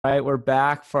All right, we're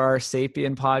back for our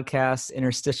Sapien podcast,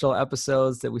 interstitial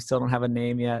episodes that we still don't have a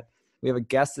name yet. We have a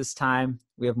guest this time.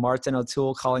 We have Martin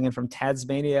O'Toole calling in from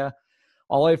Tasmania,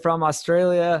 all the way from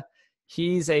Australia.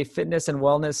 He's a fitness and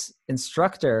wellness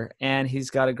instructor, and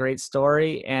he's got a great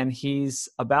story, and he's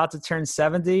about to turn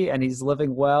 70, and he's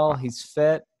living well. He's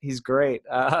fit. He's great.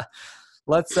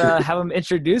 Let's have him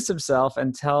introduce himself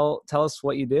and tell us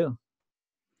what you do.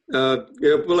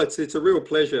 Yeah, well, it's a real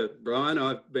pleasure, Brian.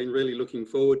 I've been really looking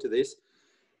forward to this.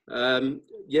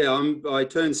 I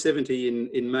turn 70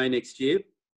 in May next year,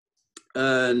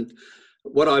 and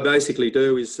what I basically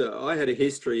do is I had a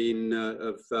history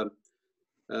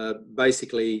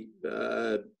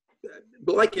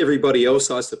like everybody else,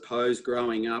 I suppose,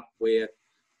 growing up, where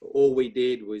all we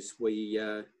did was we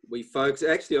folks.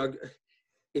 Actually,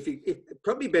 if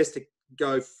probably best to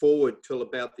go forward till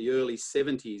about the early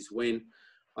 70s when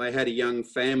I had a young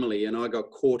family, and I got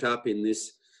caught up in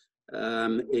this,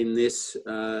 I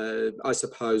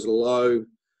suppose, low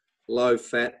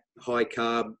fat, high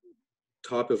carb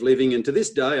type of living. And to this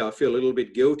day, I feel a little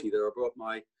bit guilty that I brought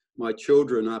my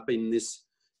children up in this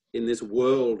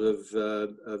world of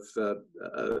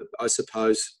I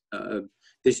suppose,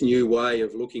 this new way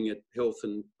of looking at health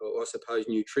and, or I suppose,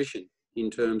 nutrition in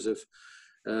terms of,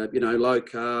 low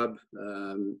carb,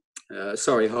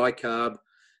 high carb.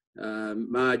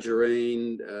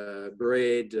 Margarine,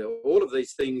 bread, all of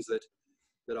these things that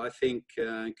I think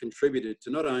contributed to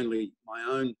not only my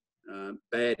own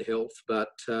bad health,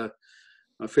 but I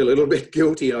feel a little bit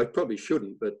guilty. I probably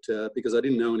shouldn't, but because I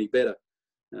didn't know any better,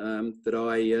 that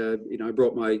I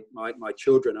brought my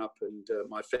children up and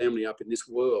my family up in this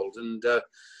world. And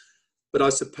but I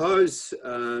suppose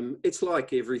it's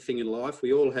like everything in life.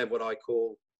 We all have what I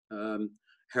call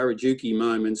Harajuki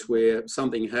moments, where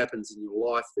something happens in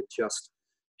your life that just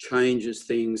changes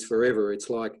things forever. It's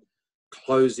like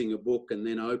closing a book and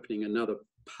then opening another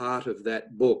part of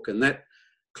that book. And that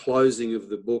closing of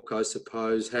the book, I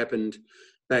suppose, happened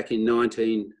back in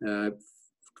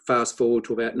fast forward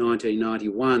to about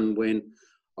 1991, when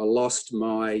I lost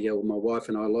my wife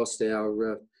and I lost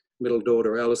our middle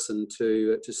daughter Alison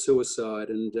to suicide.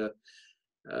 And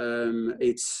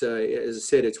it's as I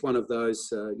said, it's one of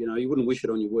those you wouldn't wish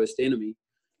it on your worst enemy,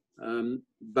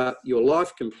 but your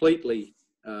life completely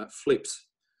flips,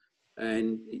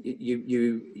 and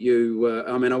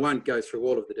I mean, I won't go through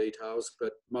all of the details,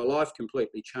 but my life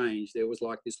completely changed. There was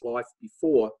like this life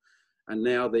before, and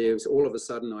now there's all of a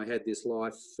sudden I had this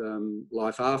life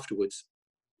afterwards.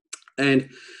 And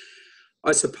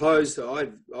I suppose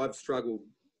I've struggled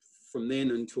from then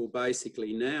until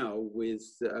basically now with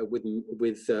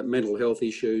mental health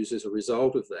issues as a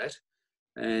result of that.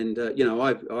 And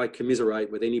I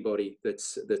commiserate with anybody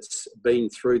that's been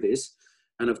through this.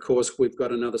 And of course, we've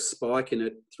got another spike in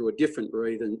it through a different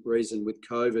reason with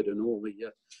COVID and all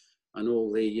the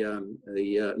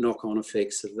knock-on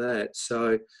effects of that.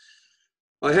 So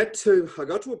I got to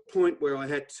a point where I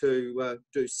had to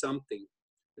do something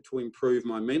to improve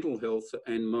my mental health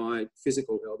and my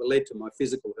physical health. It led to my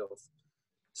physical health.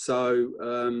 So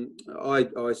I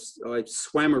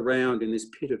swam around in this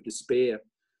pit of despair,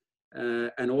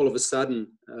 and all of a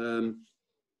sudden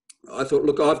I thought,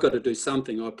 look, I've got to do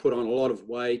something. I put on a lot of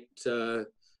weight. I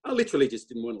literally just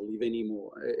didn't want to live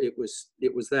anymore. It was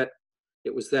that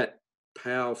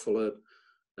powerful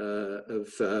of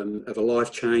a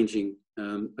life-changing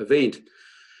event.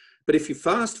 But if you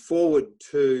fast forward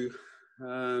to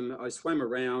I swam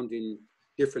around in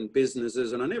different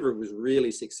businesses, and I never was really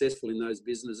successful in those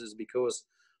businesses because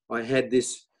I had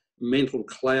this mental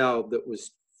cloud that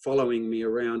was following me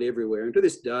around everywhere. And to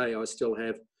this day, I still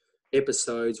have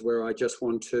episodes where I just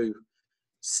want to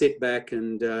sit back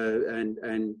and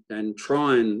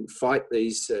try and fight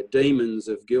these demons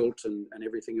of guilt and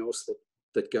everything else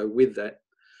that go with that.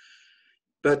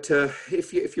 But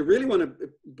if you really want to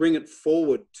bring it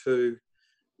forward to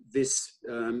this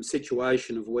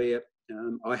situation of where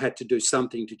I had to do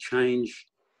something to change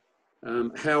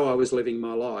how I was living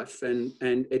my life, and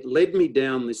it led me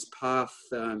down this path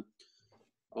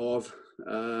of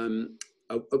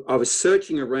I was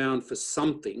searching around for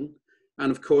something,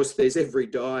 and of course there's every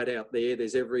diet out there,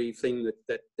 there's everything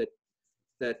that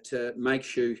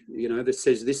makes you, that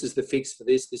says this is the fix for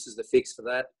this is the fix for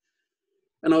that.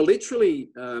 And I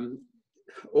literally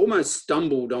almost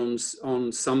stumbled on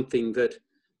something that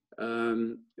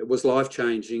was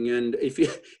life-changing. And if you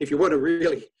want to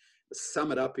really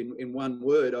sum it up in one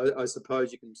word, I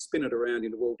suppose you can spin it around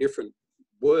into all different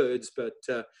words, but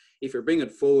if you bring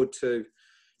it forward to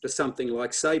something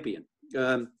like Sapien,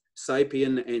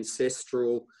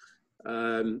 ancestral,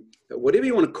 whatever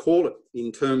you want to call it,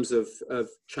 in terms of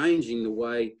changing the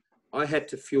way I had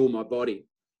to fuel my body,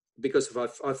 because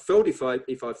I felt if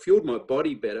I fueled my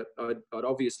body better, I'd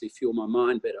obviously fuel my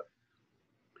mind better.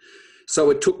 So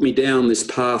it took me down this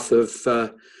path of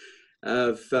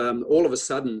all of a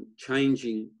sudden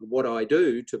changing what I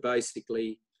do to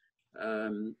basically, I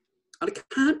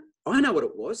know what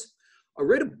it was. I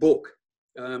read a book.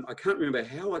 I can't remember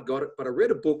how I got it, but I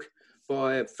read a book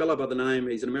by a fellow by the name,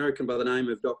 he's an American by the name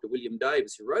of Dr. William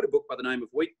Davis, who wrote a book by the name of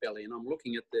Wheat Belly, and I'm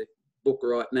looking at the book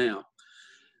right now.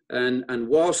 And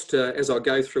whilst, as I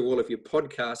go through all of your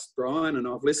podcasts, Brian, and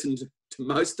I've listened to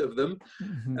most of them,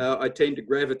 I tend to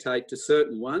gravitate to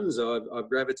certain ones. I've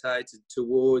gravitated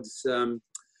towards the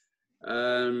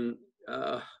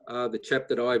chap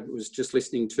that I was just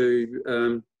listening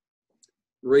to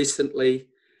recently.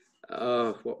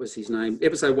 What was his name?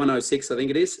 Episode 106, I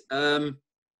think it is.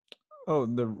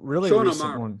 The really Sean recent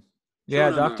O'Mara. one.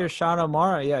 Yeah, Sean Dr. Sean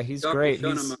O'Mara. Yeah, he's Dr. great.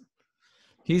 Sean O'Mara.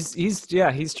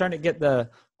 He's trying to get the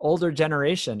older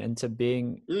generation into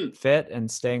being fit and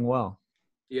staying well.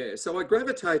 Yeah, so I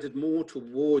gravitated more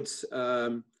towards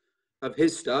of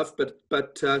his stuff, but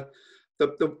the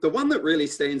one that really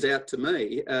stands out to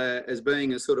me as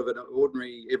being a sort of an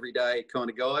ordinary, everyday kind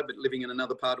of guy, but living in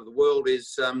another part of the world,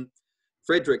 is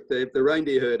Frederick, the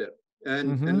reindeer herder.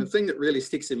 And the thing that really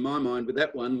sticks in my mind with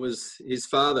that one was his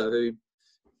father, who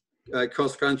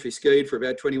cross-country skied for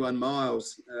about 21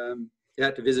 miles. He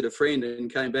had to visit a friend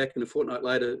and came back, and a fortnight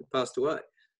later passed away.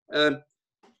 And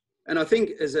I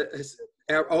think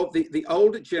the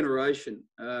older generation,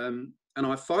 and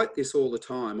I fight this all the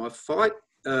time, I fight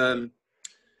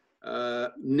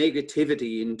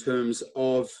negativity in terms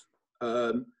of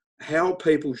how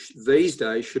people these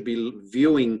days should be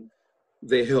viewing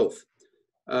their health.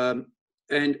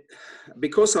 And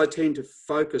because I tend to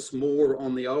focus more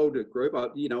on the older group, I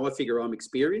figure I'm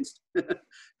experienced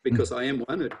because I am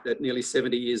one at nearly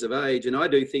 70 years of age, and I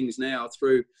do things now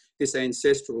through this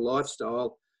ancestral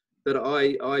lifestyle that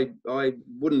I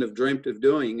wouldn't have dreamt of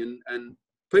doing. And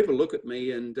people look at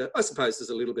me, and I suppose there's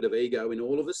a little bit of ego in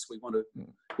all of us. We want to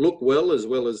look well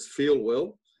as feel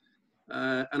well.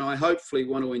 And I hopefully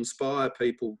want to inspire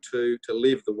people to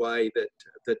live the way that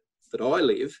I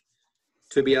live,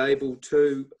 to be able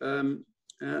to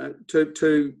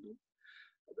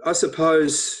I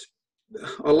suppose,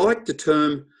 I like the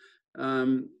term,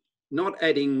 not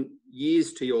adding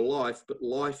years to your life, but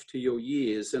life to your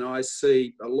years. And I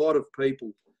see a lot of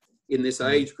people in this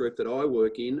age group that I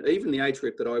work in, even the age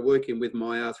group that I work in with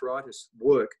my arthritis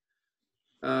work,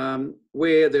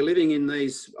 where they're living in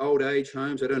these old age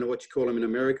homes. I don't know what you call them in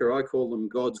America. I call them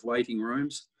God's waiting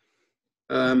rooms.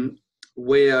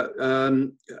 Where,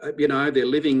 they're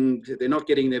living, they're not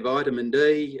getting their vitamin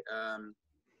D.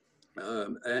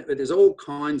 There's all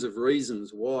kinds of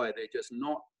reasons why they're just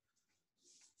not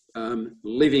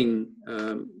living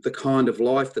the kind of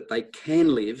life that they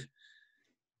can live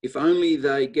if only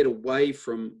they get away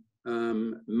from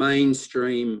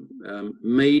mainstream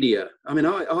media. I mean,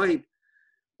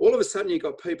 all of a sudden you've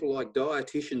got people like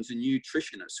dietitians and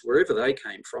nutritionists, wherever they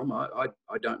came from. I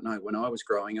don't know. When I was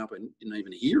growing up, I didn't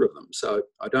even hear of them. So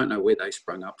I don't know where they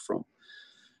sprung up from.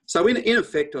 So in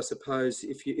effect, I suppose,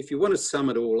 if you want to sum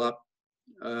it all up,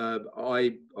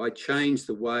 I change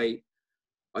the way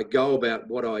I go about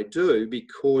what I do,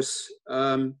 because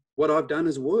what I've done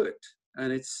has worked.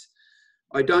 And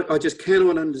I just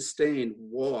cannot understand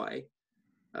why.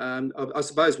 I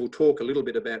suppose we'll talk a little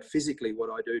bit about physically what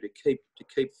I do to keep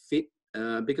fit,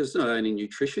 because it's not only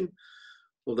nutrition,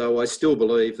 although I still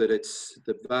believe that it's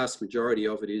the vast majority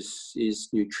of it is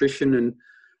nutrition. And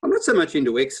I'm not so much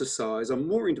into exercise, I'm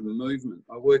more into movement.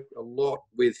 I work a lot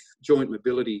with joint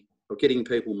mobility, or getting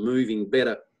people moving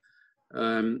better,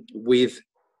 with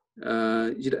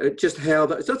just how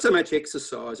it's not so much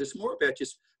exercise, it's more about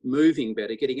just moving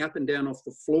better, getting up and down off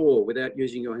the floor without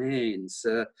using your hands.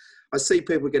 I see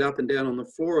people get up and down on the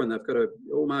floor and they've got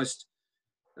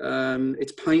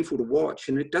it's painful to watch,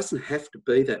 and it doesn't have to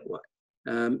be that way.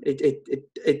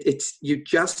 You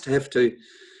just have to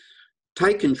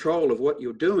take control of what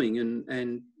you're doing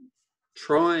and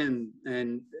try and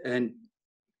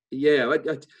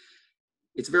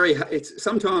it's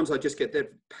sometimes I just get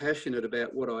that passionate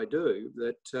about what I do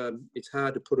that it's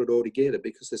hard to put it all together,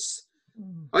 because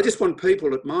I just want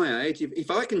people at my age, if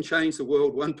I can change the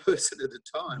world one person at a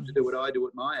time, to do what I do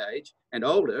at my age and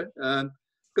older,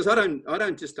 because I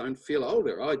don't feel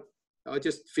older. I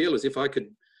just feel as if I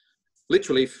could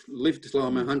literally live till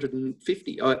I'm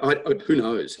 150. Who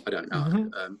knows? I don't know.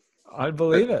 I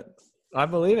believe it.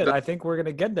 I think we're going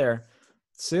to get there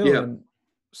soon. Yeah.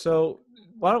 So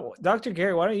Dr.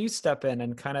 Gary, why don't you step in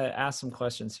and kind of ask some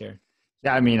questions here?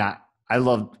 Yeah, I mean, I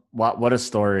love what a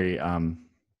story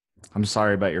I'm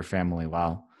sorry about your family.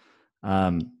 Wow.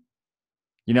 Um,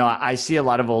 I see a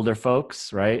lot of older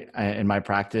folks, right? In my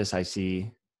practice, I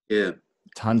see Yeah.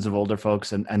 tons of older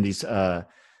folks and these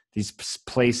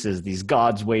places, these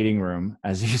God's waiting room,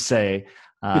 as you say.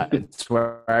 It's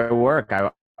where I work.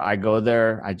 I go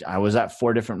there. I was at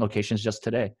 4 different locations just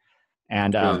today.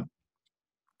 And, Right.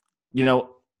 you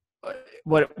know,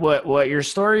 what your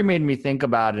story made me think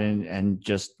about, and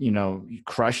just,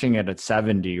 crushing it at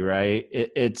 70, right?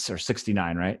 It's, or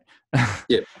 69, right?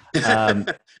 Yeah.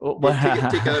 What, Yeah,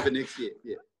 tick over next year.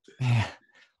 Yeah.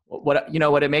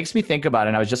 what it makes me think about,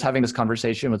 and I was just having this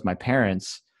conversation with my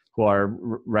parents, who are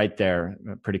right there,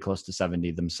 pretty close to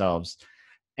 70 themselves.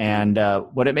 And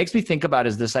what it makes me think about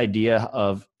is this idea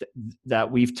of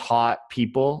that we've taught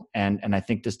people, and I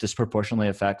think this disproportionately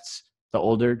affects the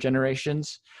older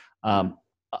generations, a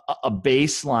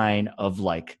baseline of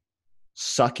like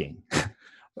sucking,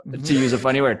 to use a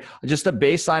funny word, just a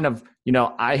baseline of,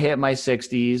 I hit my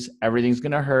 60s, everything's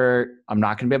going to hurt. I'm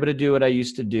not going to be able to do what I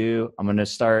used to do. I'm going to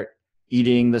start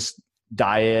eating this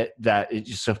diet that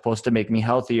is supposed to make me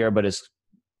healthier, but is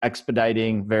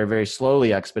expediting, very, very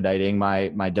slowly expediting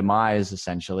my demise,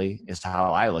 essentially, is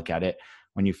how I look at it.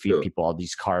 When you feed people all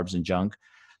these carbs and junk,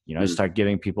 start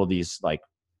giving people these like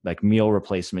meal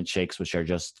replacement shakes, which are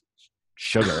just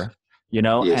sugar,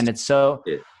 Yes. and it's so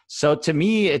to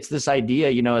me, it's this idea,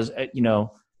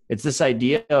 it's this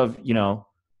idea of,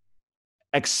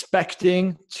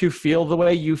 expecting to feel the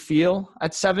way you feel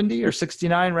at 70 or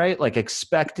 69, right? Like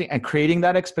expecting and creating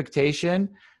that expectation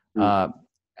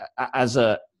as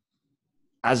a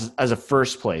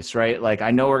first place, right? Like,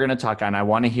 I know we're going to talk, and I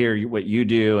want to hear what you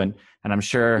do. And I'm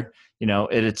sure,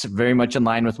 it's very much in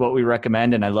line with what we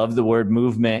recommend. And I love the word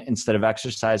movement instead of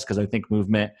exercise, because I think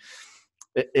movement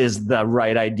is the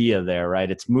right idea there,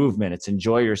 right? It's movement. It's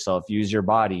enjoy yourself, use your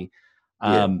body.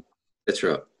 That's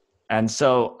right. And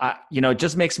so, it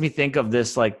just makes me think of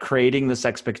this, like creating this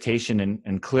expectation,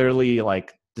 and clearly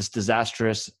like this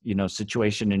disastrous,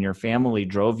 situation in your family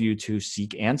drove you to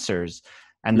seek answers,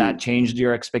 and that changed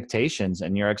your expectations,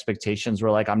 and your expectations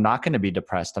were like, I'm not going to be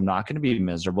depressed. I'm not going to be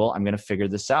miserable. I'm going to figure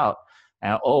this out.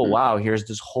 And wow, here's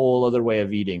this whole other way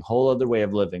of eating, whole other way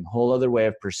of living, whole other way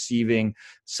of perceiving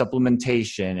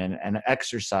supplementation and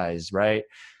exercise, right?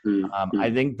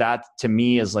 I think that, to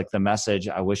me, is like the message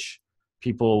I wish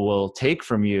people will take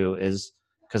from you, is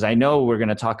because I know we're going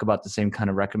to talk about the same kind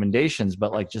of recommendations,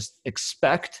 but like, just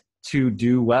expect to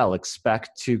do well,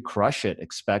 expect to crush it,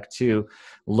 expect to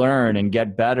learn and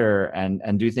get better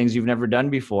and do things you've never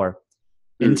done before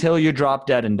until you drop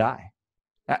dead and die.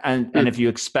 And if you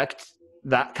expect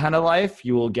that kind of life,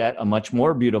 you will get a much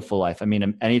more beautiful life. I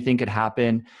mean, anything could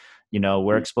happen.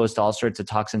 We're exposed to all sorts of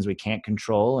toxins we can't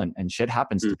control, and shit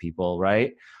happens to people,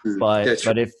 right? But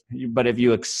if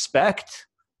you expect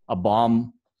a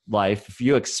bomb life, if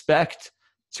you expect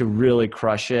to really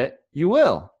crush it, you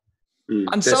will.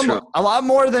 A lot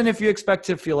more than if you expect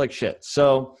to feel like shit.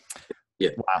 So,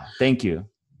 wow, thank you.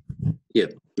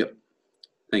 Yep.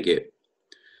 Thank you.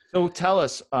 So tell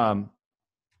us,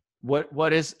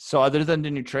 what is, so other than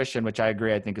the nutrition, which I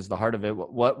agree, I think is the heart of it,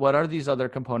 what are these other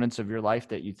components of your life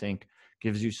that you think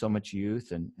gives you so much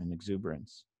youth and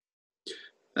exuberance?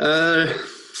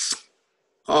 There's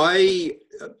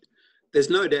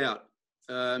no doubt.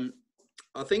 I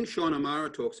think Sean O'Mara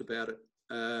talks about it,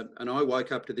 and I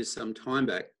woke up to this some time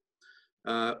back.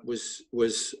 I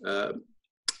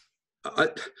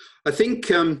think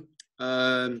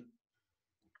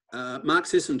Mark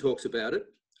Sisson talks about it,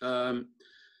 and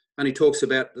he talks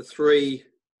about the three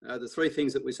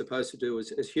things that we're supposed to do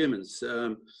as humans.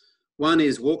 One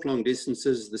is walk long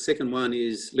distances. The second one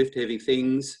is lift heavy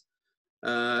things,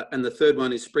 and the third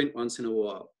one is sprint once in a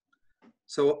while.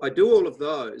 So I do all of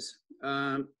those.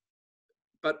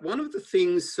 But one of the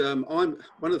things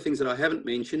that I haven't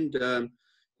mentioned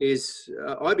is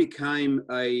I became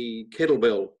a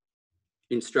kettlebell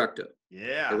instructor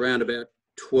around about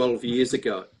 12 years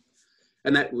ago,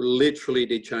 and that literally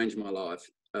did change my life.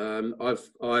 I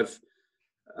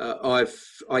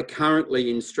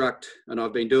currently instruct, and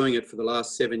I've been doing it for the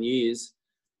last 7 years.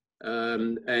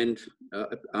 And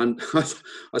I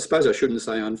suppose I shouldn't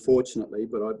say unfortunately,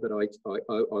 but I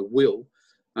will.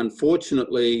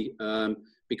 Unfortunately,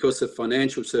 because of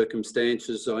financial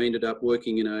circumstances, I ended up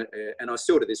working and I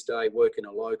still to this day work in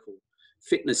a local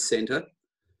fitness centre.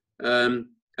 And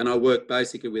I work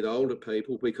basically with older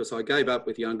people because I gave up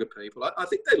with younger people. I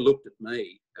think they looked at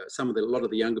me, a lot of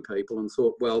the younger people, and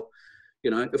thought, well,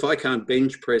 if I can't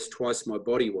bench press twice my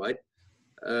body weight,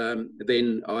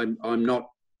 then I'm not,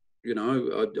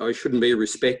 I shouldn't be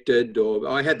respected, or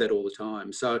I had that all the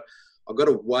time. So I got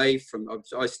away from.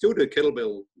 I still do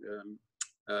kettlebell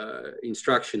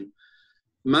instruction,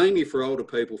 mainly for older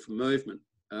people for movement.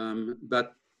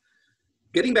 But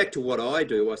getting back to what I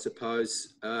do, I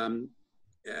suppose the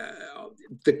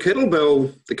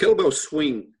kettlebell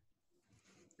swing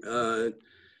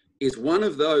is one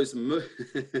of those.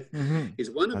 Is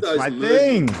one of That's those. my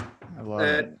thing. I love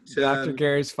that, it. Dr.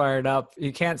 Gary's fired up.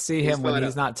 You can't see him when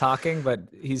he's not talking, but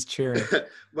he's cheering.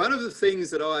 One of the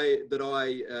things that I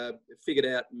figured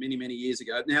out many years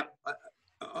ago. Now,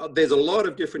 there's a lot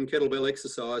of different kettlebell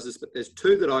exercises, but there's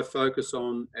two that I focus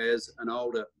on as an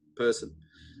older person.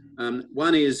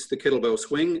 One is the kettlebell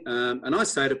swing, and I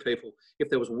say to people, if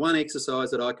there was one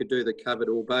exercise that I could do that covered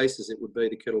all bases, it would be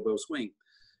the kettlebell swing.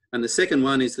 And the second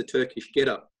one is the Turkish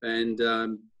get-up, and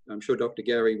I'm sure Dr.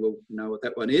 Gary will know what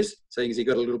that one is, seeing as he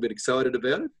got a little bit excited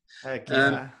about it. Heck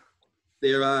yeah.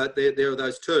 There are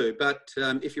those two, but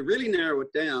if you really narrow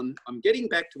it down, I'm getting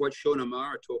back to what Sean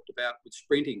O'Mara talked about with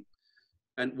sprinting.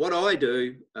 And what I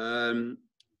do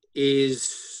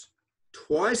is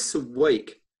twice a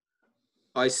week,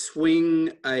 I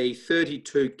swing a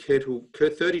 32 kilo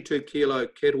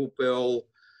kettlebell.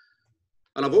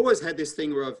 And I've always had this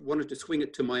thing where I've wanted to swing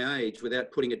it to my age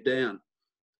without putting it down.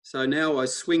 So now I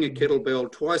swing a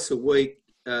kettlebell twice a week,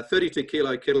 32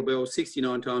 kilo kettlebell,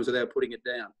 69 times without putting it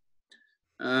down.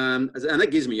 And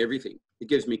that gives me everything. It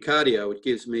gives me cardio. It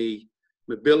gives me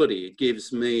mobility. It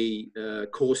gives me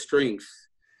core strength.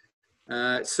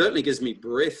 It certainly gives me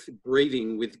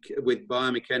breathing with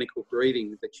biomechanical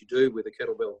breathing that you do with a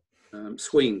kettlebell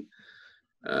swing.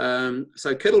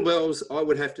 So kettlebells, I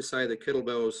would have to say that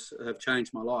kettlebells have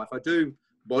changed my life. I do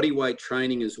body weight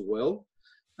training as well.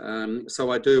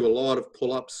 So I do a lot of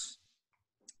pull-ups.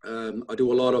 I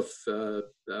do a lot of,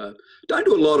 don't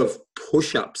do a lot of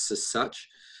push-ups as such.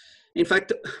 In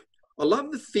fact, I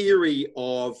love the theory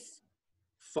of,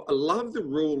 I love the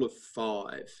rule of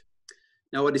 5.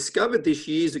 Now, I discovered this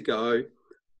years ago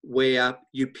where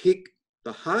you pick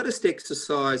the hardest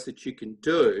exercise that you can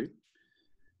do,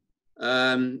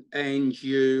 and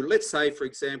you, let's say, for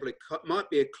example, it might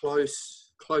be a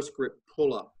close grip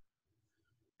pull-up,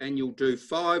 and you'll do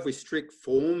 5 with strict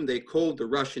form. They're called the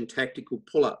Russian tactical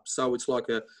pull-up. So it's like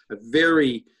a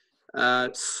very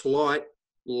slight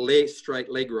straight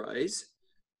leg raise,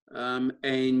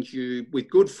 and you, with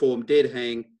good form, dead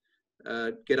hang,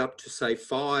 get up to, say,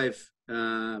 5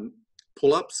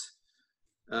 pull-ups.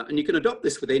 And you can adopt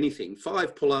this with anything.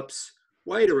 5 pull-ups,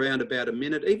 wait around about a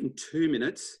minute, even 2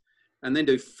 minutes, and then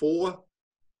do 4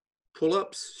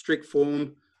 pull-ups, strict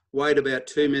form, wait about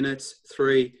 2 minutes,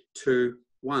 3, 2,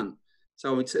 1.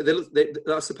 So it's,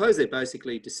 I suppose they're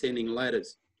basically descending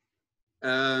ladders.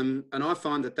 And I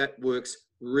find that works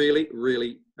really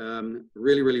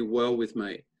well with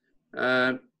me.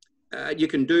 You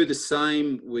can do the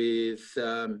same with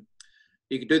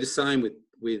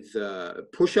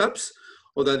push-ups.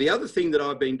 Although the other thing that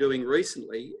I've been doing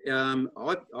recently,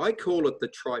 I call it the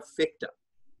trifecta,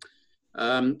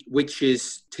 which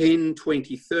is 10,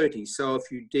 20, 30. So if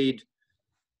you did,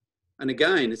 and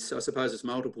again, I suppose it's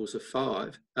multiples of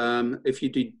 5. If you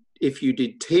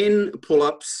did 10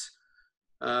 pull-ups,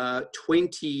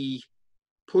 20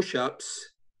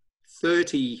 push-ups,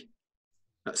 30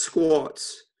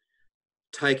 squats,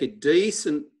 take a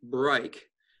decent break,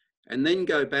 and then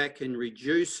go back and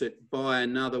reduce it by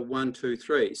another 1, 2,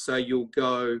 3. So you'll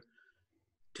go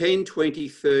 10, 20,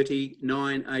 30,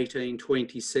 9, 18,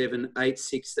 27, 8,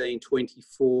 16,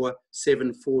 24,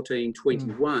 7, 14,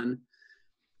 21.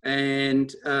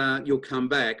 And you'll come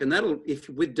back. And that'll, if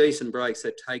with decent breaks,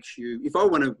 that takes you, if I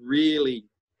want to really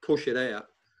push it out,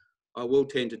 I will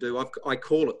tend to do, I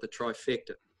call it the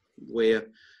trifecta, where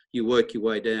you work your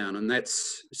way down. And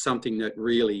that's something that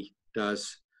really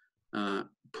does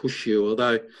push you.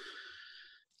 Although,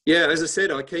 yeah, as I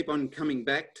said, I keep on coming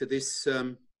back to this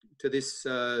kettlebell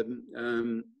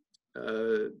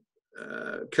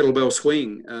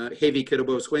swing, heavy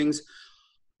kettlebell swings.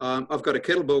 I've got a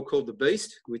kettlebell called the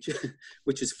Beast, which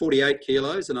is 48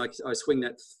 kilos, and I swing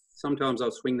that. Sometimes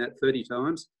I'll swing that 30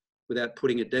 times without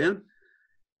putting it down,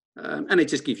 and it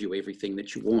just gives you everything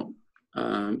that you want.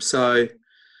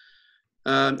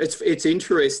 It's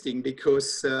interesting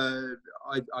because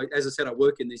as I said, I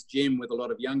work in this gym with a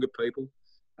lot of younger people,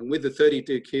 and with the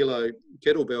 32 kilo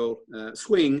kettlebell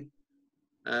swing,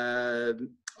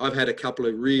 I've had a couple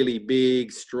of really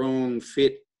big, strong,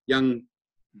 fit, young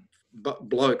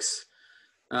blokes,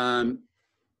 and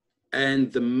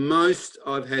the most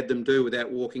I've had them do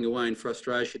without walking away in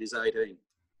frustration is 18.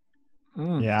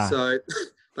 Yeah. So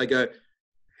they go,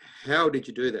 how did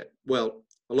you do that? Well,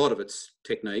 a lot of it's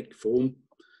technique, form,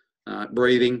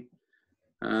 breathing.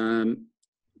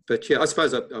 But but yeah, I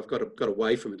suppose I've got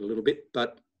away from it a little bit,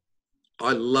 but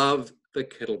I love the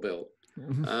kettlebell.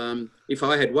 If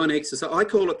I had one exercise, I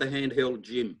call it the handheld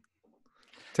gym.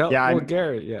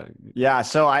 Gary, yeah. Yeah.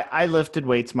 So I lifted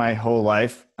weights my whole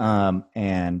life,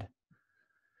 and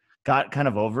got kind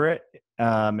of over it. It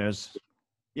was,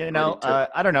 I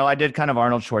don't know. I did kind of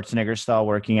Arnold Schwarzenegger style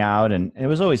working out, and it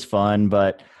was always fun,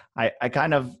 but I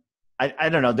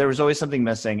don't know. There was always something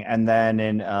missing. And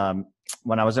then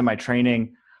when I was in my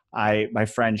training, my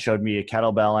friend showed me a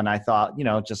kettlebell, and I thought,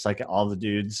 just like all the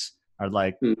dudes are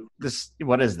like,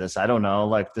 what is this? I don't know.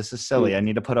 Like, this is silly. I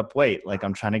need to put up weight. Like,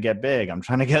 I'm trying to get big. I'm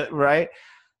trying to get right.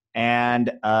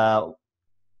 And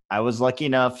I was lucky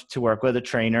enough to work with a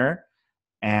trainer,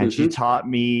 and she taught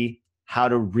me how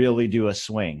to really do a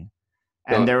swing.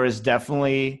 And there was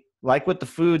definitely, like with the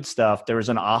food stuff, there was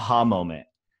an aha moment.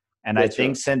 And I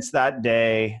think since that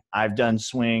day, I've done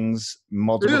swings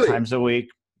multiple times a week,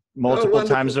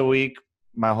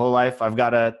 my whole life. I've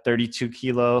got a 32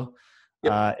 kilo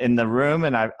in the room,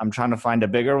 and I'm trying to find a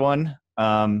bigger one.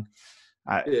 I'd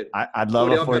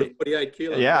love a 48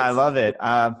 kilos. Yeah, I love it.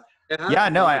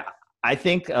 I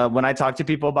think when I talk to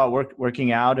people about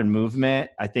working out and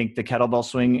movement, I think the kettlebell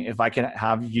swing, if I can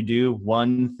have you do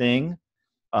one thing,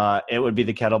 it would be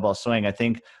the kettlebell swing. I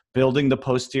think building the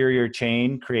posterior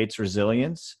chain creates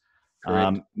resilience.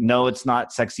 No, it's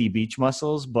not sexy beach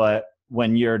muscles, but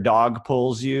when your dog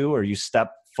pulls you or you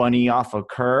step funny off a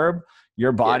curb,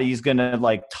 your body's going to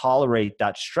like tolerate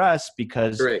that stress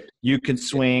because you can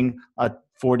swing a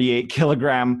 48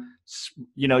 kilogram,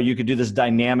 you could do this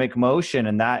dynamic motion.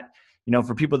 And that,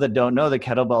 for people that don't know the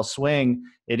kettlebell swing,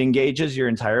 it engages your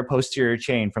entire posterior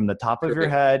chain from the top of your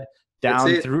head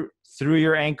down through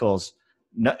your ankles.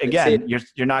 No, again,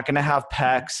 you're not going to have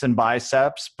pecs and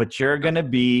biceps, but you're going to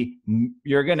be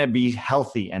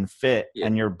healthy and fit,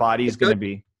 and your body's going to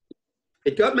be.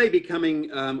 It got me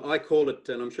becoming, I call it,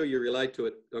 and I'm sure you relate to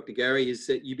it, Dr. Gary, is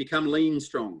that you become lean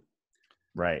strong.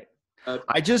 Right.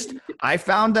 I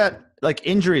found that like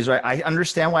injuries, right? I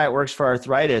understand why it works for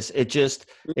arthritis.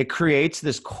 It creates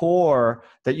this core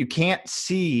that you can't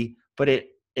see, but it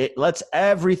lets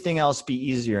everything else be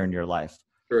easier in your life.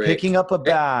 Correct. Picking up a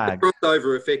bag. The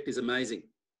crossover effect is amazing.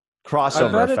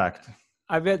 Crossover effect.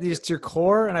 I bet it's your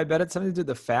core, and I bet it's something to do with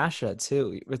the fascia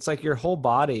too. It's like your whole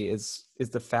body is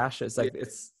the fascia. It's like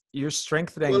you're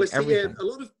strengthening everything.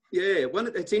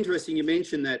 It's interesting you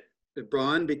mentioned that,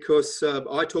 Brian, because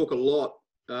I talk a lot.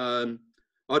 I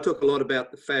talk a lot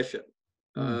about the fascia.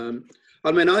 There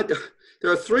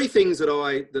are three things that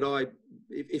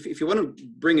if you want to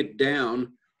bring it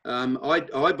down,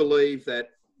 I believe that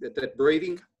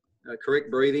breathing, correct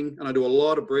breathing, and I do a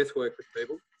lot of breath work with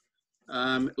people,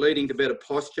 leading to better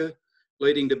posture,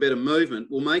 leading to better movement,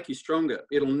 will make you stronger.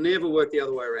 It'll never work the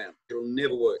other way around. It'll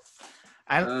never work.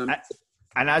 And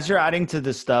as you're adding to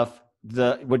this stuff,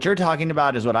 what you're talking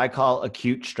about is what I call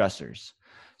acute stressors.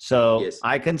 So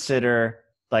I consider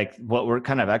like what we're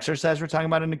kind of exercise we're talking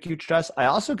about in acute stress. I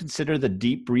also consider the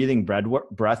deep breathing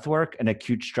breath work an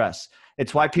acute stress.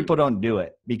 It's why people don't do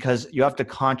it, because you have to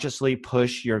consciously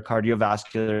push your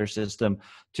cardiovascular system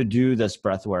to do this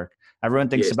breath work. Everyone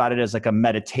thinks about it as like a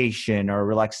meditation or a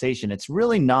relaxation. It's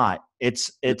really not.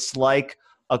 It's like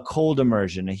a cold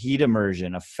immersion, a heat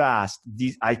immersion, a fast.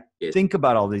 I think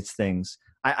about all these things.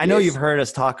 I know you've heard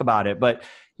us talk about it, but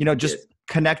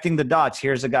connecting the dots.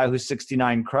 Here's a guy who's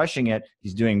 69 crushing it.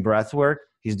 He's doing breath work.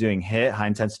 He's doing HIIT, high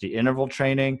intensity interval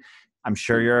training. I'm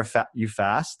sure you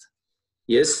fast.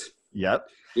 Yes. Yep.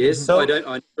 Yes. So I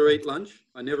never eat lunch.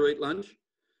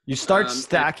 You start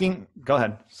stacking. Go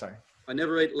ahead. Sorry. I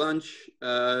never eat lunch.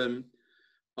 I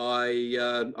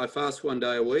fast 1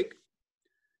 day a week.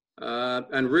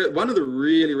 And one of the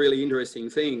really, really interesting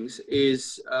things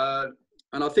is,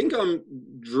 and I think I'm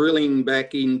drilling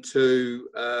back into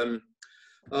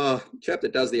chap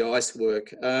that does the ice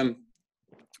work.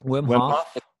 Wim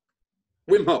Hof.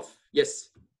 Wim Hof. Yes.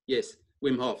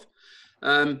 Wim Hof.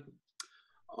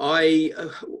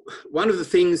 One of the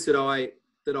things that I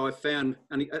found,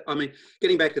 and I mean,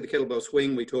 getting back to the kettlebell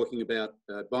swing, we're talking about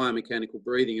biomechanical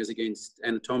breathing as against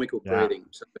anatomical breathing,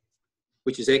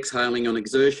 which is exhaling on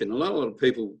exertion. A lot of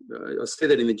people, I see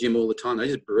that in the gym all the time, they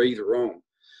just breathe wrong.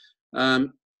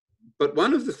 But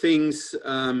one of the things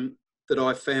that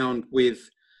I found with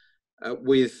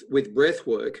breath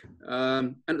work,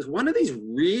 and it's one of these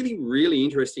really, really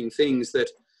interesting things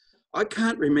that I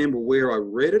can't remember where I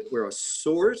read it, where I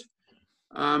saw it,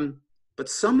 but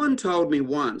someone told me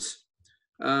once,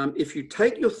 if you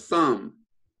take your thumb,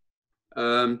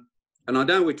 and I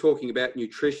know we're talking about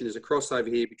nutrition, there's a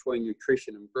crossover here between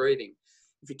nutrition and breathing.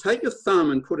 If you take your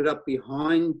thumb and put it up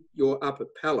behind your upper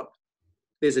palate,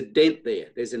 there's a dent there.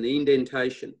 There's an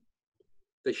indentation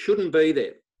that shouldn't be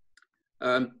there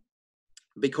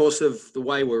because of the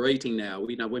way we're eating now.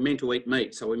 We're meant to eat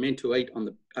meat, so we're meant to eat on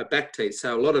the back teeth.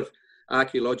 So a lot of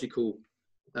archaeological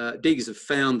diggers have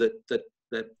found that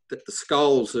the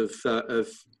skulls of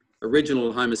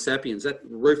original Homo sapiens, that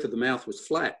roof of the mouth was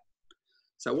flat.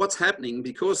 So what's happening,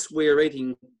 because we're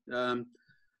eating a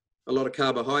lot of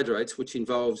carbohydrates, which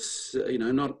involves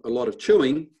not a lot of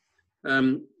chewing,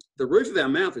 the roof of our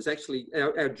mouth is actually,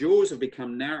 our jaws have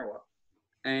become narrower,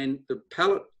 and the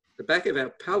back of our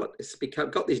palate has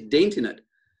got this dent in it.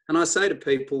 And I say to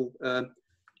people,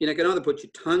 you can either put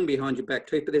your tongue behind your back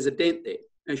teeth, but there's a dent there.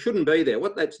 And it shouldn't be there.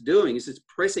 What that's doing is it's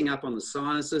pressing up on the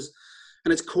sinuses,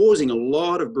 and it's causing a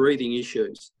lot of breathing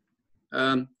issues.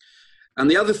 And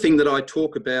the other thing that I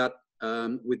talk about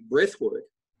with breath work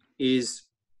is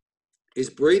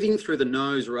breathing through the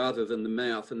nose rather than the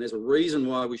mouth. And there's a reason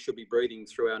why we should be breathing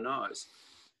through our nose.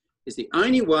 Is the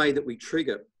only way that we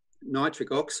trigger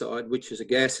nitric oxide, which is a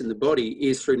gas in the body,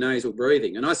 is through nasal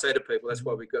breathing. And I say to people, that's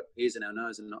why we've got ears in our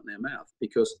nose and not in our mouth,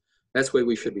 because that's where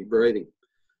we should be breathing.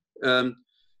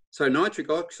 So nitric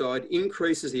oxide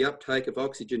increases the uptake of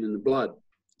oxygen in the blood.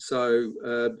 So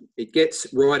it gets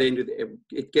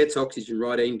oxygen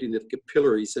right into the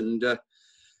capillaries, and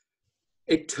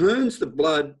it turns the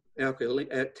blood alkaline.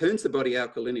 It turns the body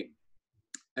alkalinic.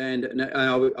 And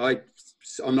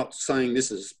I'm not saying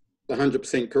this is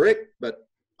 100% correct, but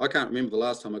I can't remember the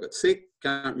last time I got sick.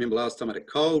 Can't remember the last time I had a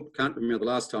cold. Can't remember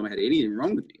the last time I had anything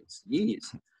wrong with me. It's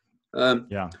years.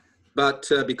 But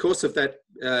because of that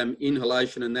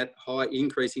inhalation and that high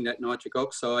increasing that nitric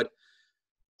oxide,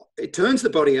 it turns the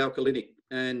body alkalinic.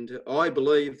 And I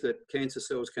believe that cancer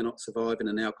cells cannot survive in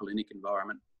an alkalinic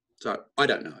environment. So I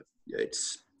don't know.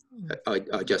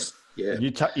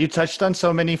 You touched on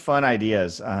so many fun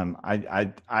ideas.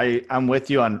 I'm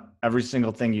with you on every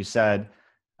single thing you said.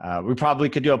 We probably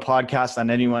could do a podcast on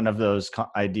any one of those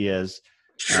ideas.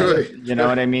 Sure. You know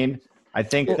what I mean? I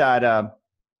think that,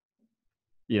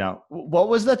 what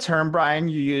was the term, Brian,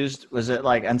 you used? Was it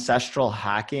like ancestral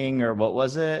hacking, or what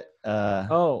was it?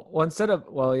 Instead of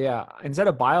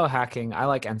biohacking, I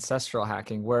like ancestral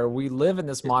hacking, where we live in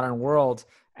this modern world.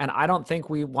 And I don't think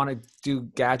we want to do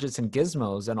gadgets and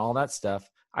gizmos and all that stuff.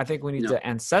 I think we need to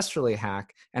ancestrally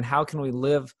hack. And how can we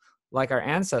live like our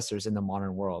ancestors in the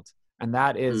modern world? And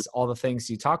that is all the things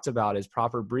you talked about, is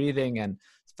proper breathing and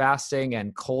fasting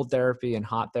and cold therapy and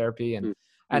hot therapy, and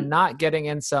not getting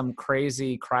in some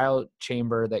crazy cryo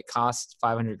chamber that costs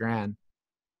 $500,000.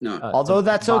 No, although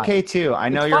that's okay too. I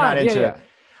know you're not into it.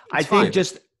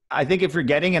 I think if you're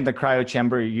getting in the cryo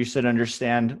chamber, you should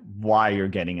understand why you're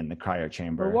getting in the cryo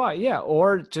chamber. Or why,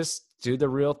 or just do the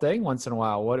real thing once in a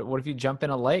while. What if you jump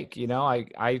in a lake?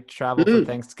 I travel for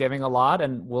Thanksgiving a lot,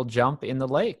 and we'll jump in the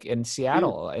lake in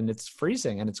Seattle, and it's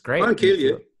freezing and it's great. It won't kill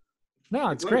you.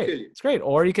 No, it's great. It's great.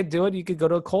 Or you could do it. You could go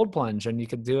to a cold plunge, and you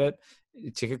could do it.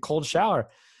 Take a cold shower.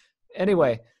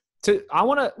 Anyway,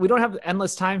 we don't have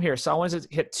endless time here, so I wanted to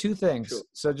hit two things. Sure.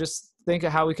 So just think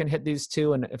of how we can hit these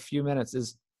two in a few minutes.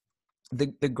 Is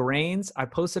the grains. I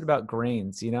posted about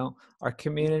grains. Our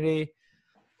community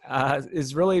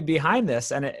is really behind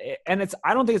this, and it's.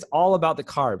 I don't think it's all about the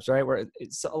carbs, right? Where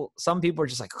some people are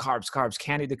just like carbs,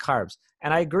 can't eat the carbs,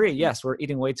 and I agree. Yes, we're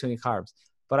eating way too many carbs,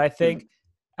 but I think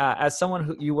as someone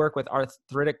who you work with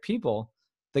arthritic people,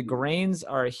 the grains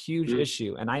are a huge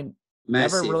issue, and I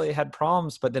never really had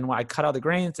problems. But then when I cut out the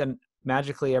grains, and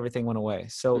magically everything went away.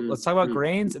 So let's talk about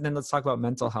grains, and then let's talk about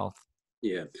mental health.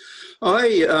 Yeah,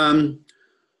 I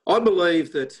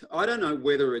believe that, I don't know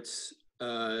whether it's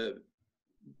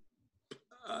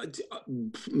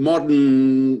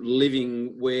modern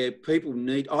living where people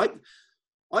need,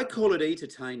 I call it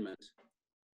entertainment.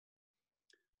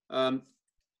 I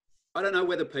don't know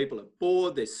whether people are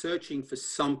bored, they're searching for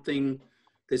something,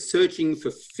 they're searching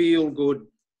for feel-good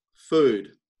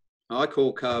food. I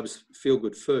call carbs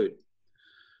feel-good food.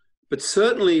 But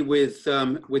certainly with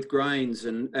grains,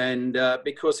 and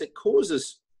because it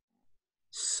causes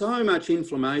so much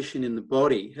inflammation in the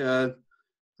body.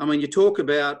 You talk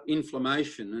about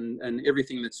inflammation, and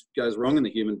everything that goes wrong in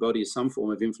the human body is some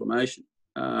form of inflammation.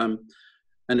 And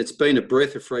it's been a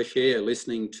breath of fresh air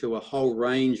listening to a whole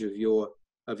range of your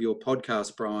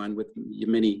podcast, Brian, with your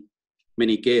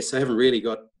many guests. I haven't really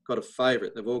got a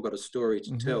favourite. They've all got a story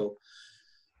to tell.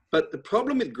 But the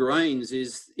problem with grains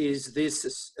is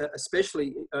this,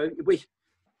 especially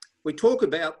we talk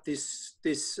about this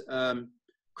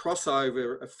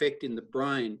crossover effect in the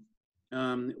brain,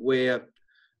 where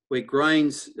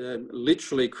grains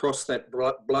literally cross that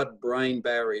blood-brain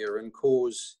barrier and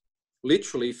cause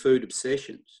literally food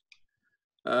obsessions.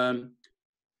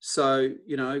 So,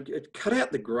 you know, cut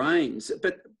out the grains.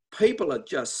 But people are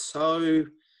just so,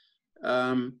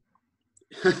 I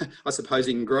suppose,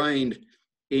 ingrained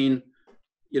in,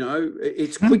 you know,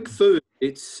 it's quick food.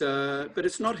 But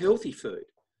it's not healthy food.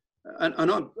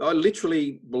 And I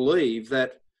literally believe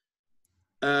that,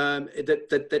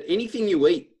 that anything you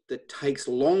eat that takes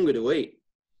longer to eat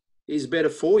is better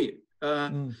for you.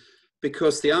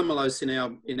 Because the amylose in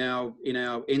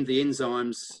the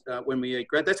enzymes when we eat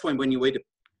bread, that's when you eat a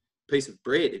piece of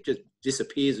bread, it just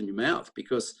disappears in your mouth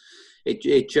because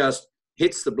it just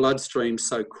hits the bloodstream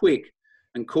so quick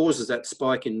and causes that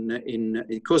spike in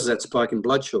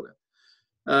blood sugar.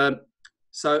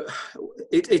 So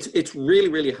it's really,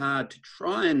 really hard to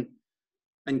try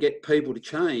and get people to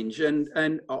change.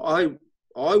 And I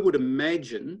would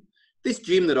imagine this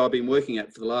gym that I've been working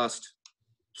at for the last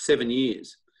 7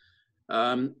 years,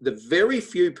 the very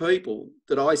few people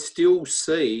that I still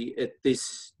see at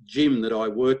this gym that I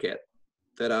work at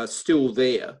that are still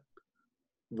there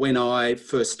when I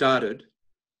first started,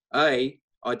 I'd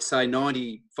say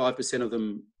 95% of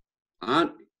them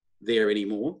aren't there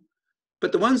anymore.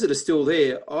 But the ones that are still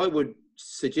there, I would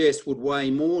suggest would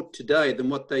weigh more today than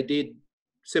what they did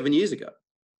 7 years ago.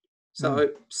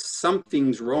 So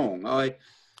something's wrong.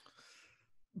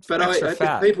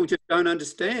 People just don't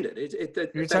understand it.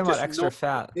 You're talking about extra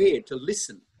fat. Prepared to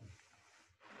listen.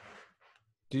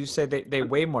 Do you say they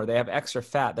weigh more? They have extra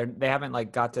fat. They haven't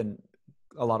like gotten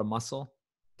a lot of muscle.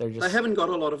 They haven't got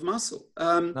a lot of muscle.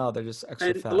 No, they're just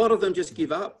extra fat. A lot of them just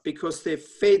give up because they're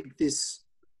fed this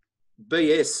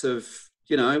BS of,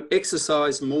 you know,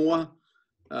 exercise more,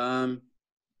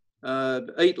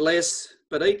 eat less,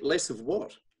 but eat less of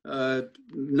what?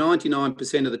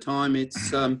 99% of the time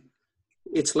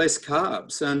it's less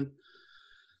carbs. And,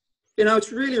 you know,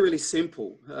 it's really, really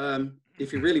simple.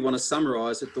 If you really want to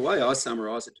summarize it, the way I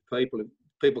summarize it to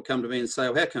people come to me and say,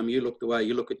 "Oh, how come you look the way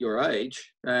you look at your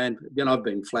age?" And, you know, I've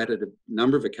been flattered a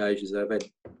number of occasions. I've had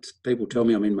people tell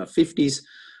me I'm in my 50s.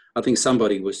 I think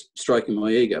somebody was stroking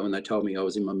my ego when they told me I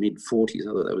was in my mid-40s.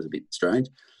 I thought that was a bit strange.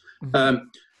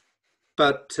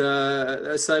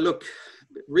 So, look,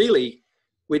 really,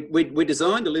 we're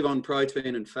designed to live on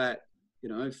protein and fat. You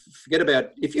know,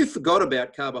 if you forgot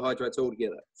about carbohydrates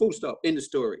altogether, full stop, end of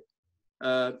story.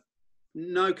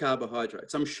 No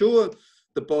carbohydrates. I'm sure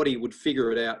the body would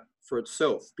figure it out for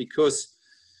itself because,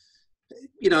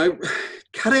 you know,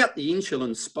 cut out the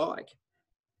insulin spike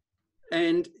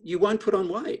and you won't put on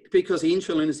weight because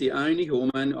insulin is the only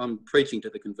hormone, I'm preaching to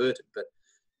the converted, but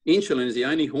insulin is the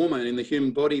only hormone in the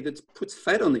human body that puts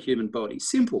fat on the human body.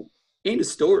 Simple. End of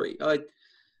story.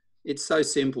 It's so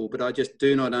simple, but I just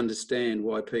do not understand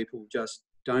why people just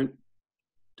don't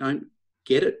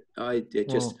get it. I'm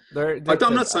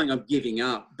not saying I'm giving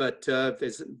up, but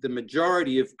there's the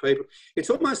majority of people. It's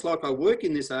almost like I work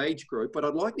in this age group, but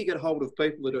I'd like to get hold of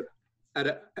people that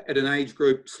are at an age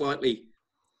group slightly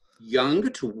younger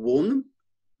to warn them,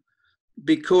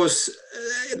 because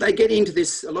they get into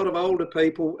this, a lot of older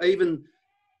people, even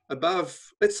above,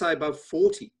 let's say above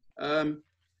 40.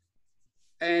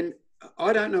 And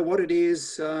I don't know what it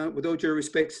is, with all due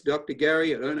respect to Dr.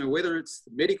 Gary. I don't know whether it's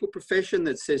the medical profession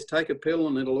that says take a pill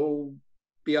and it'll all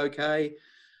be okay.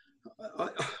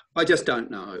 I just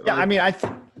don't know. Yeah, I mean,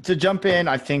 to jump in,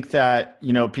 I think that,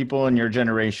 you know, people in your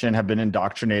generation have been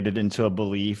indoctrinated into a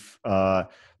belief.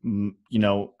 You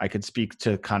know, I could speak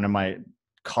to kind of my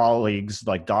colleagues,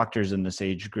 like doctors in this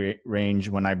age range,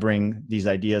 when I bring these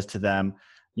ideas to them.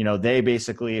 You know, they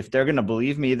basically, if they're going to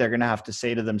believe me, they're going to have to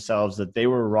say to themselves that they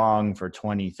were wrong for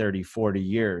 20, 30, 40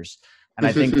 years. And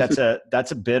I think that's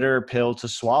a bitter pill to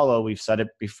swallow. We've said it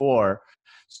before.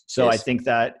 So yes.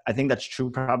 I think that's true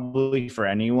probably for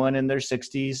anyone in their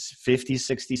 60s, 50s,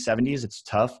 60s, 70s. It's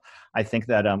tough. I think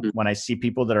that when I see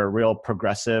people that are real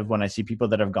progressive, when I see people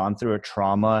that have gone through a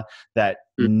trauma that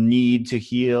need to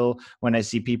heal, when I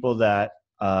see people that,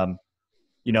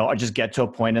 you know, or just get to a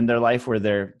point in their life where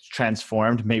they're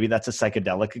transformed. Maybe that's a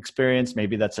psychedelic experience.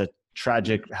 Maybe that's a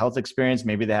tragic health experience.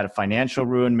 Maybe they had a financial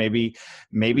ruin. Maybe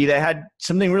they had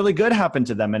something really good happen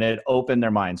to them and it opened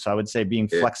their mind. So I would say being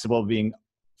flexible, being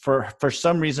for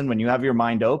some reason, when you have your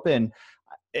mind open,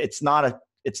 it's not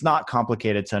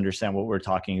complicated to understand what we're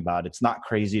talking about. It's not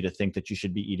crazy to think that you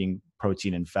should be eating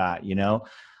protein and fat, you know?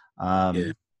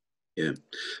 Yeah.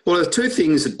 Well, there's two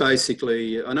things that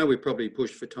basically, I know we probably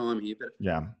pushed for time here, but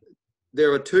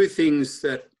there are two things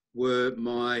that were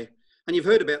and have you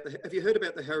heard about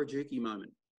the Harajuku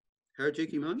moment?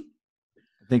 Harajuku moment?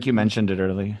 I think you mentioned it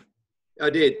earlier. I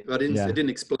did. I didn't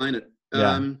explain it. Do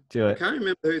I it. can't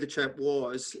remember who the chap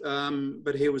was,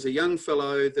 but he was a young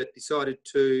fellow that decided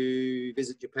to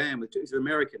visit Japan he's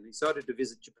American. He decided to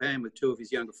visit Japan with two of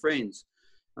his younger friends,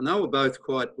 and they were both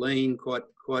quite lean, quite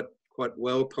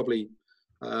well, probably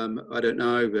I don't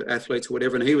know, athletes or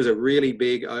whatever. And he was a really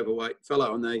big, overweight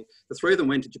fellow. And the three of them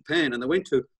went to Japan, and they went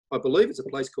to, I believe it's a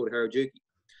place called Harajuku.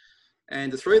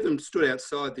 And the three of them stood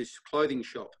outside this clothing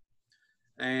shop.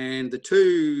 And the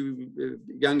two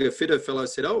younger, fitter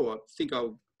fellows said, "Oh, I think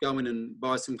I'll go in and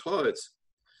buy some clothes.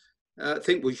 I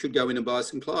think we should go in and buy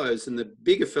some clothes." And the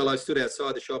bigger fellow stood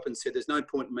outside the shop and said, "There's no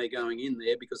point in me going in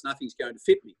there because nothing's going to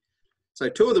fit me." So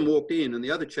two of them walked in, and the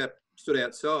other chap stood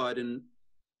outside, and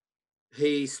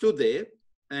he stood there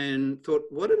and thought,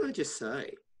 "What did I just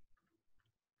say?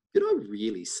 Did I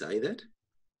really say that?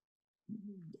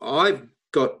 I've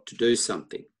got to do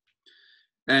something."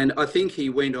 And I think he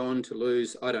went on to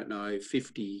lose, I don't know,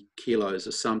 50 kilos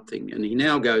or something. And he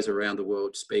now goes around the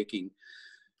world speaking.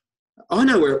 I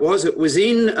know where it was. It was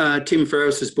in Tim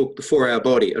Ferriss's book, The 4-Hour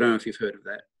Body. I don't know if you've heard of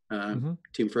that.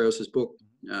 Tim Ferriss's book.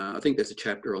 I think there's a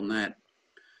chapter on that.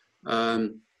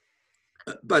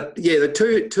 But yeah,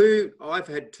 I've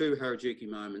had two Harajuku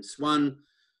moments. One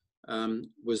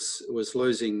was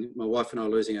losing, my wife and I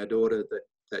losing our daughter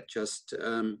that just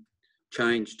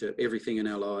changed everything in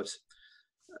our lives.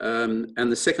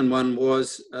 And the second one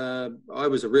was I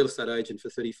was a real estate agent for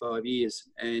 35 years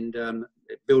and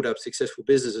built up successful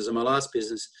businesses. And my last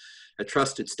business, a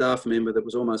trusted staff member that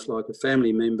was almost like a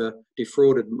family member,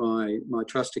 defrauded my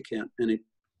trust account, and it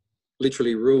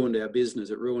literally ruined our business.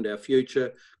 It ruined our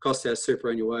future, cost our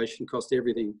superannuation, cost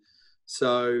everything.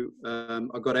 So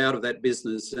I got out of that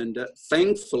business, and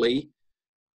thankfully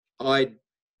I'd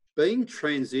been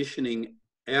transitioning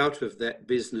out of that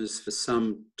business for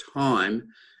some time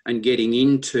and getting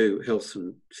into health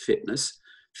and fitness.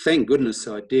 Thank goodness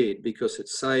I did, because it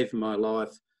saved my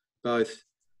life, both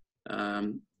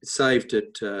it saved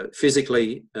it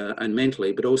physically and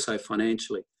mentally, but also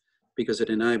financially, because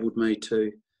it enabled me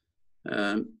to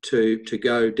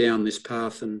go down this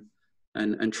path and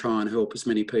try and help as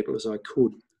many people as I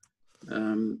could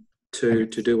to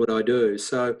do what I do.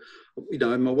 So, you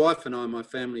know, my wife and I, my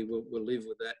family will live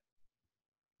with that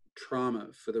trauma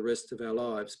for the rest of our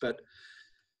lives. But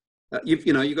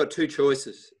you've got two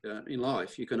choices in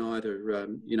life. You can either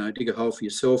dig a hole for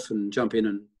yourself and jump in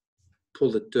and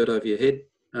pull the dirt over your head,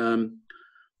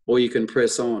 or you can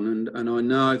press on. And I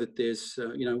know that there's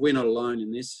we're not alone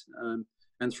in this.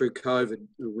 And through COVID,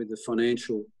 with the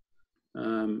financial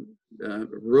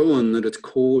ruin that it's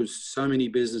caused so many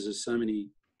businesses, so many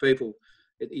people,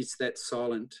 it's that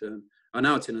silent. I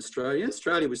know it's in Australia. In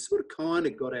Australia, we sort of kind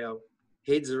of got our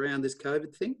heads around this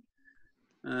COVID thing.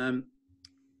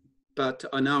 But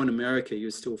I know in America,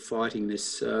 you're still fighting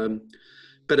this.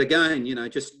 But again,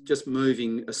 just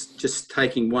moving, just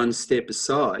taking one step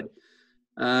aside,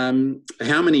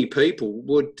 how many people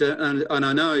would, and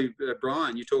I know,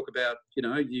 Brian, you talk about,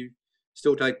 you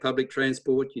still take public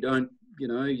transport, you don't,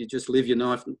 you just live your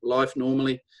life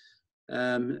normally.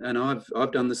 And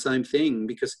I've done the same thing,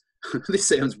 because this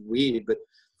sounds weird, but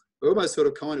I almost sort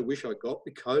of kind of wish I got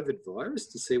the COVID virus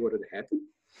to see what had happened.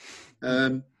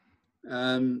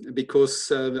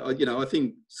 Because, I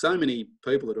think so many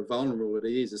people that are vulnerable it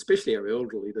is, especially our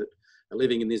elderly, that are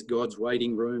living in these God's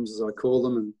waiting rooms, as I call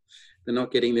them, and they're not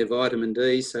getting their vitamin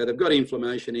D, so they've got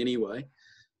inflammation anyway.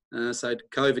 So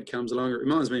COVID comes along. It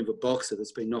reminds me of a boxer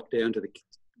that's been knocked down to the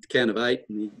count of 8,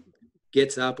 and he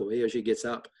gets up, or he or she gets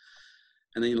up,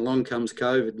 and then along comes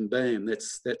COVID, and bam,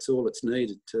 that's all it's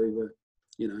needed to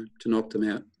knock them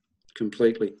out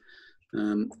completely.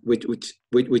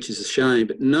 Which is a shame.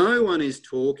 But nobody is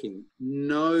talking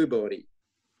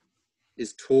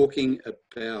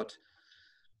about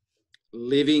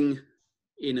living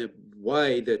in a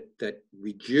way that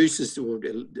reduces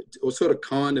or sort of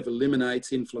kind of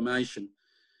eliminates inflammation,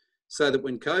 so that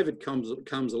when COVID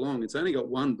comes along, it's only got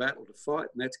one battle to fight,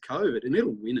 and that's COVID, and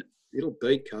it'll win it. It'll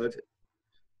beat COVID.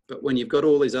 But when you've got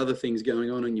all these other things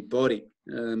going on in your body,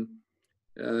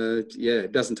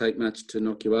 it doesn't take much to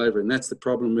knock you over. And that's the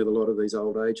problem with a lot of these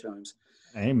old age homes.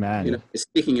 Amen. They're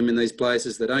sticking them in these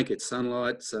places. They don't get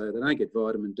sunlight, so they don't get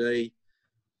vitamin D.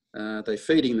 They're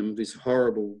feeding them this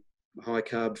horrible high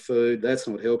carb food. That's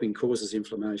not helping, causes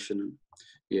inflammation.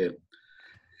 And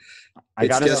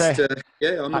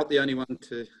I'm not the only one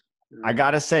to. I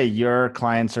gotta say, your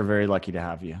clients are very lucky to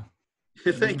have you.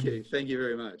 Thank you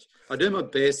very much. I do my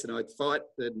best, and I fight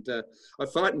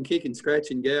and kick and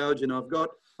scratch and gouge, and I've got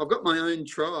my own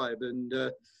tribe, and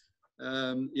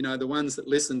the ones that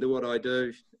listen to what I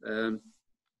do,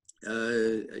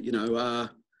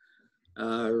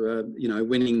 are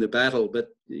winning the battle. But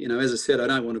as I said, I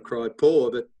don't want to cry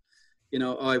poor, but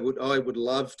I would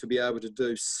love to be able to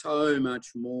do so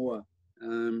much more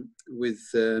with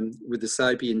the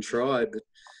Sapien tribe. But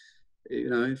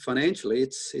financially,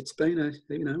 it's been a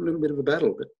little bit of a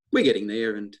battle, but we're getting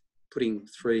there and putting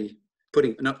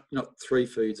not 3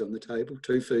 feeds on the table,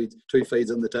 2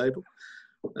 feeds on the table.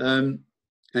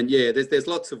 And yeah, there's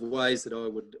lots of ways that I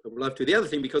would love to. The other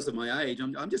thing, because of my age,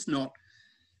 I'm just not.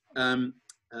 I'm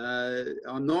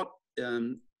not.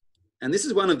 And this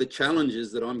is one of the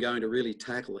challenges that I'm going to really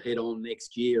tackle head on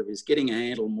next year, is getting a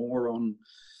handle more on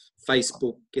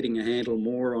Facebook, getting a handle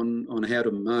more on how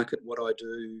to market what I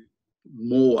do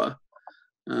more.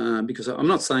 Because I'm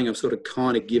not saying I've sort of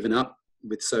kind of given up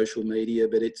with social media,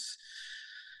 but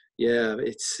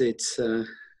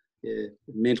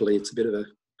mentally it's a bit of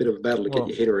a battle to get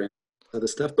your head around other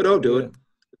stuff. But I'll do it.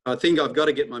 I think I've got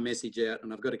to get my message out,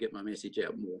 and I've got to get my message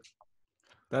out more.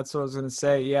 That's what I was going to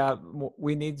say. Yeah,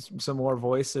 we need some more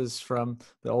voices from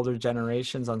the older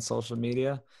generations on social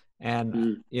media.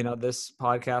 And, this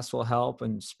podcast will help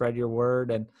and spread your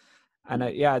word. And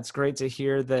it's great to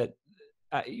hear that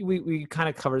we kind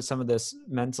of covered some of this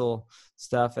mental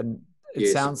stuff. And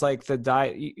it sounds like the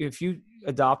diet, if you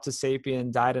adopt a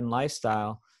Sapien diet and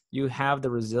lifestyle, you have the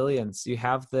resilience, you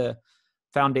have the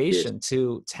foundation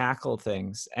to tackle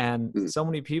things. And so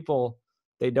many people,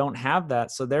 they don't have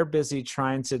that. So they're busy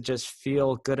trying to just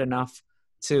feel good enough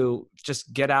to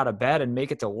just get out of bed and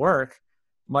make it to work,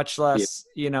 much less,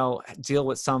 deal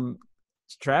with some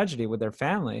tragedy with their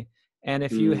family. And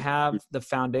if you have the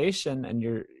foundation and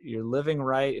you're living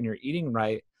right and you're eating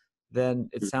right, then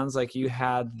it sounds like you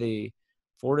had the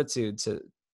fortitude to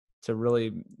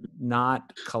really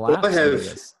not collapse. Well,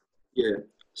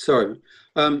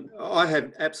 I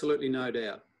have absolutely no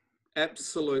doubt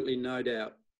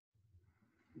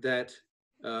that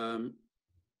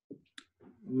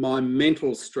my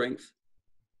mental strength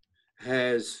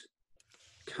has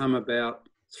come about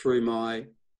through my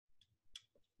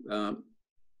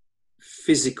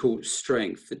physical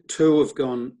strength. The two have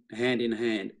gone hand in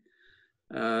hand.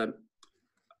 I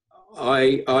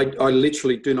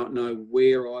literally do not know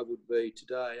where I would be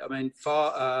today. I mean,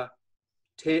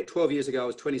 12 years ago, I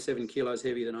was 27 kilos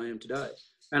heavier than I am today.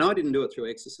 And I didn't do it through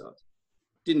exercise.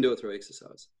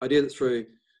 I did it through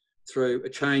a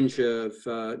change of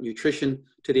nutrition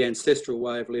to the ancestral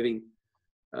way of living.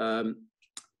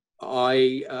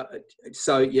 I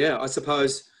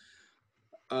suppose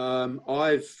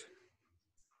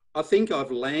I think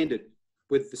I've landed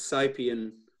with the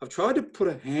Sapien. I've tried to put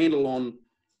a handle on,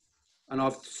 and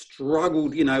I've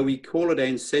struggled. We call it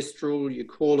ancestral, you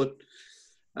call it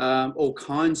all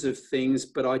kinds of things,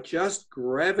 but I just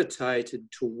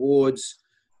gravitated towards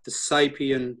the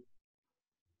Sapien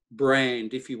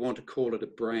brand, if you want to call it a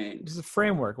brand. It's a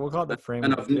framework. We'll call it the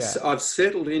framework. And I've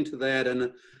settled into that,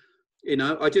 and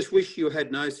I just wish you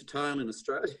had nose to tail in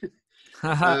Australia.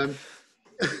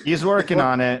 He's working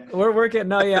on it. We're working.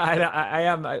 No, yeah, I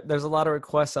am. There's a lot of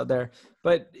requests out there,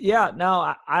 but yeah,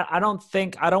 no, I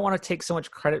don't want to take so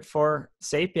much credit for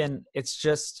Sapien. It's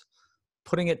just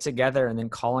putting it together and then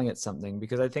calling it something,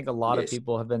 because I think a lot of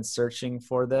people have been searching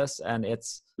for this, and it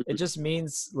just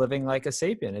means living like a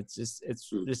Sapien.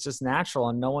 It's just natural,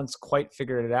 and no one's quite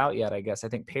figured it out yet, I guess. I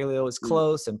think paleo is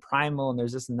close and primal, and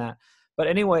there's this and that. But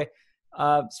anyway,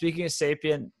 speaking of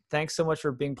Sapien, thanks so much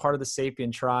for being part of the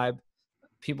Sapien tribe.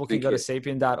 People can go to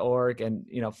sapien.org and,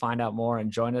 find out more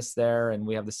and join us there. And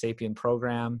we have the Sapien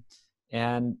program,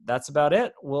 and that's about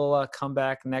it. We'll come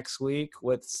back next week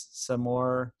with some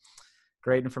more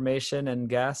great information and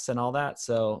guests and all that.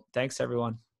 So thanks,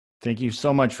 everyone. Thank you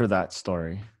so much for that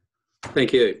story.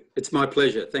 Thank you. It's my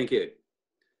pleasure. Thank you.